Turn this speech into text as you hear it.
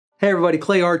Hey everybody,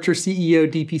 Clay Archer, CEO,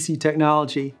 DPC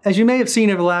Technology. As you may have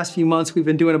seen over the last few months, we've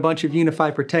been doing a bunch of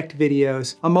Unifi Protect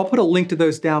videos. I'll put a link to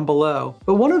those down below.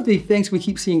 But one of the things we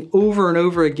keep seeing over and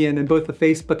over again in both the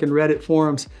Facebook and Reddit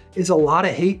forums is a lot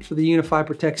of hate for the Unifi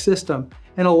Protect system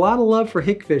and a lot of love for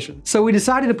Hikvision. So we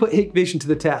decided to put Hikvision to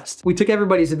the test. We took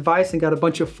everybody's advice and got a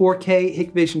bunch of 4K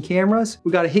Hikvision cameras.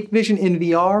 We got a Hikvision in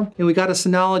VR and we got a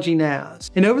Synology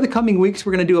NAS. And over the coming weeks,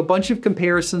 we're gonna do a bunch of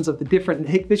comparisons of the different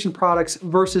Hikvision products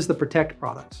versus the Protect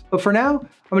products. But for now, I'm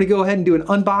gonna go ahead and do an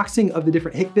unboxing of the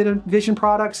different Hikvision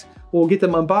products. We'll get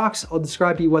them unboxed, I'll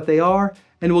describe to you what they are,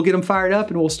 and we'll get them fired up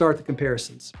and we'll start the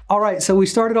comparisons. All right, so we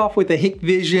started off with the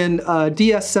Hikvision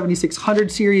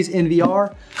DS7600 series in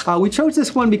VR. We chose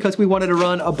this one because we wanted to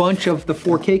run a bunch of the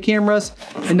 4K cameras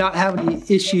and not have any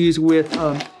issues with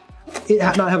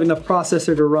it not having enough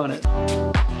processor to run it.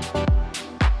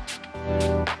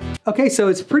 Okay, so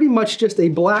it's pretty much just a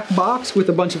black box with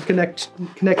a bunch of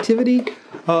connectivity.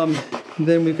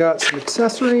 Then we've got some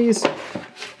accessories.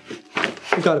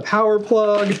 We've got a power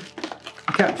plug,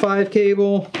 a Cat 5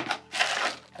 cable,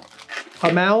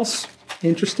 a mouse,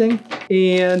 interesting.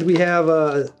 And we have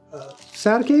a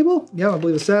SATA cable, yeah, I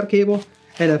believe a SATA cable,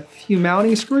 and a few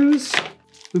mounting screws.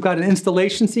 We've got an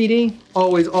installation CD,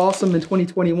 always awesome in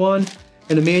 2021,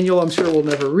 and a manual I'm sure we'll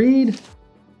never read.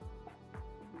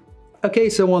 Okay,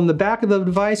 so on the back of the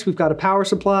device, we've got a power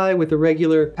supply with a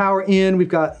regular power in. We've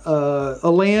got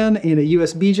a LAN and a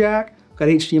USB jack. We've got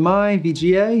HDMI,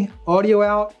 VGA, audio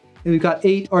out, and we've got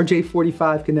 8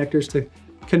 RJ45 connectors to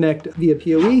connect via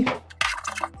PoE.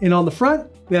 And on the front,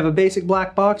 we have a basic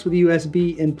black box with a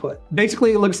USB input.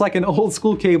 Basically, it looks like an old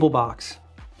school cable box.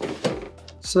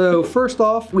 So first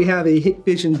off, we have a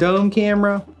Hikvision Dome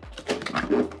camera.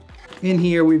 In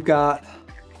here, we've got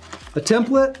a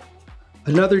template,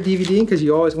 another DVD, because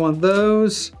you always want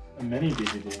those. A mini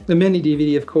DVD. The mini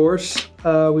DVD, of course.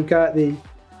 We've got the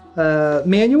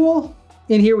manual.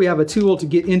 In here, we have a tool to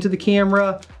get into the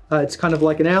camera. It's kind of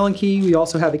like an Allen key. We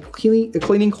also have a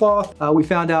cleaning cloth. We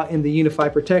found out in the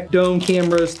Unifi Protect Dome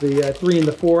cameras, the 3 and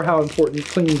the 4, how important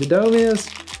cleaning the dome is.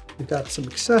 We've got some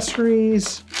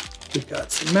accessories. We've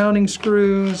got some mounting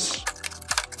screws.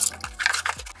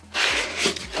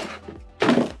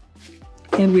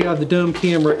 And we have the dome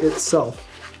camera itself.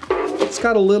 It's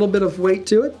got a little bit of weight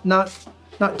to it, not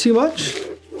too much.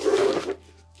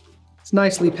 It's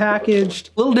nicely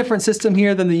packaged. A little different system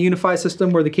here than the Unifi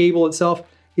system where the cable itself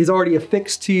is already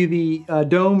affixed to the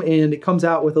dome and it comes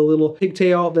out with a little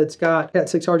pigtail that's got Cat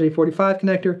 6 RJ45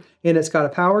 connector and it's got a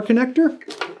power connector.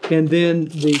 And then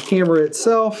the camera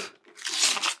itself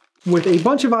with a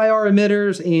bunch of IR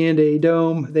emitters and a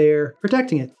dome there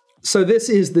protecting it. So this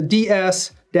is the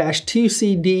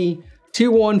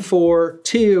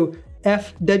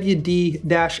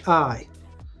DS-2CD2142FWD-I.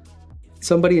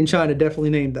 Somebody in China definitely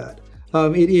named that.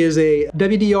 It is a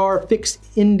WDR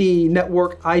fixed ND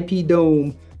network IP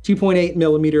dome 2.8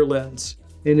 millimeter lens,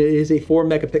 and it is a 4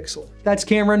 megapixel. That's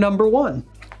camera number 1.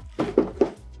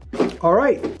 All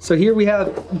right, so here we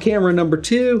have camera number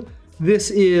 2. This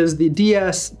is the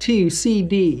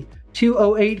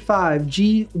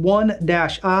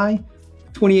DS-2CD2085G1-I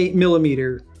 28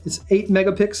 millimeter. It's 8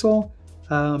 megapixel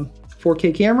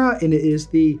 4K camera, and it is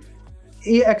the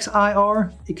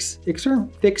EXIR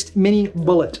fixed mini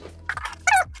bullet.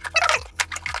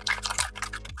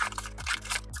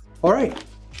 All right,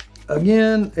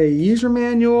 again, a user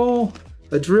manual,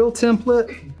 a drill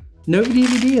template, no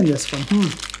DVD in this one.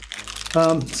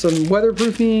 Some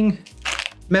weatherproofing,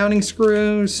 mounting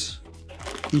screws,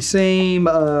 the same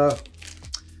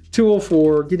tool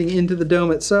for getting into the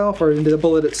dome itself or into the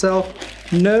bullet itself.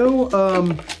 No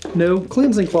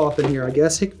cleansing cloth in here. I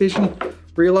guess Hikvision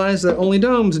realized that only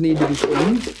domes need to be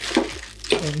cleaned.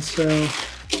 And so,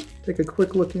 take a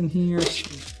quick look in here.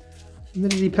 Some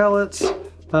humidity pellets.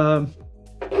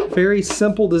 Very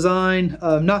simple design.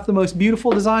 Not the most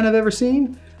beautiful design I've ever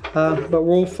seen, but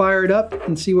we'll fire it up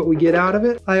and see what we get out of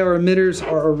it. IR emitters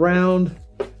are around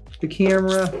the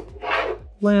camera.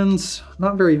 Lens,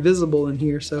 not very visible in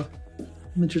here, so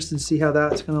I'm interested to see how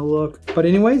that's gonna look. But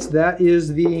anyways, that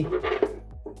is the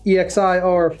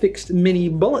EXIR fixed mini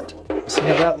bullet. See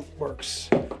how that works.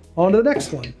 On to the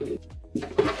next one.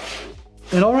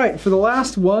 And all right, for the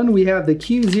last one, we have the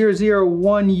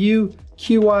Q001U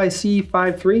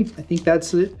QYC53. I think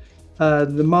that's it,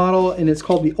 the model, and it's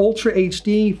called the Ultra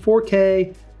HD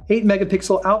 4K 8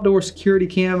 megapixel outdoor security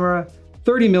camera,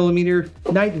 30 millimeter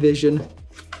night vision,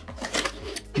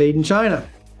 made in China.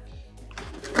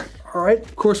 All right,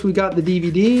 of course we got the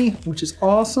DVD, which is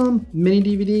awesome, mini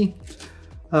DVD.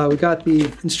 We got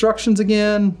the instructions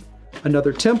again,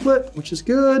 another template, which is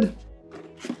good.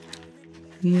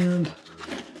 And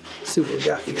Let's see what we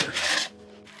got here.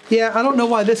 Yeah, I don't know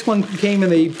why this one came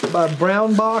in a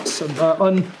brown box,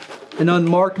 an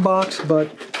unmarked box, but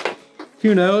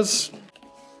who knows.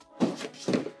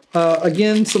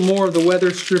 Again, some more of the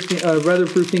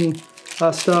weatherproofing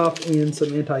stuff and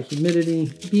some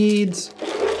anti-humidity beads.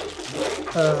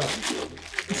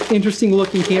 It's an interesting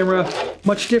looking camera,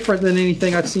 much different than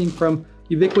anything I've seen from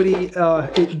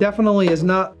Ubiquiti. It definitely is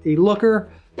not a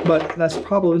looker, but that's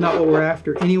probably not what we're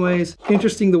after anyways.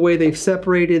 Interesting the way they've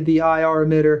separated the IR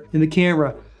emitter and the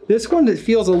camera. This one, it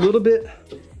feels a little bit,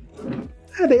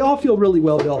 they all feel really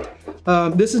well built.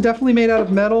 This is definitely made out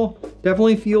of metal,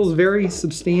 definitely feels very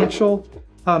substantial.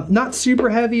 Not super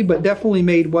heavy, but definitely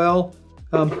made well.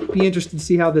 Be interested to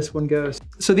see how this one goes.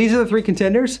 So these are the 3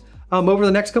 contenders. Over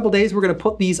the next couple days, we're gonna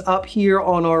put these up here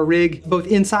on our rig, both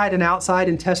inside and outside,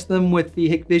 and test them with the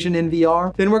Hikvision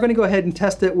NVR. Then we're gonna go ahead and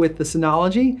test it with the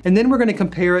Synology, and then we're gonna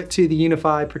compare it to the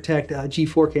Unifi Protect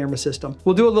G4 camera system.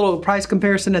 We'll do a little price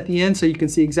comparison at the end so you can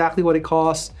see exactly what it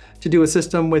costs to do a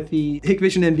system with the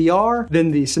Hikvision NVR,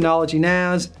 then the Synology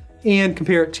NAS, and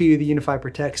compare it to the Unifi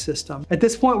Protect system. At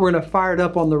this point, we're gonna fire it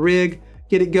up on the rig,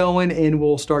 get it going, and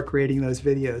we'll start creating those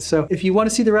videos. So if you want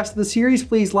to see the rest of the series,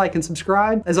 please like and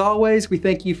subscribe. As always, we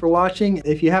thank you for watching.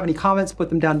 If you have any comments, put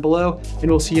them down below, and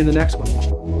we'll see you in the next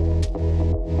one.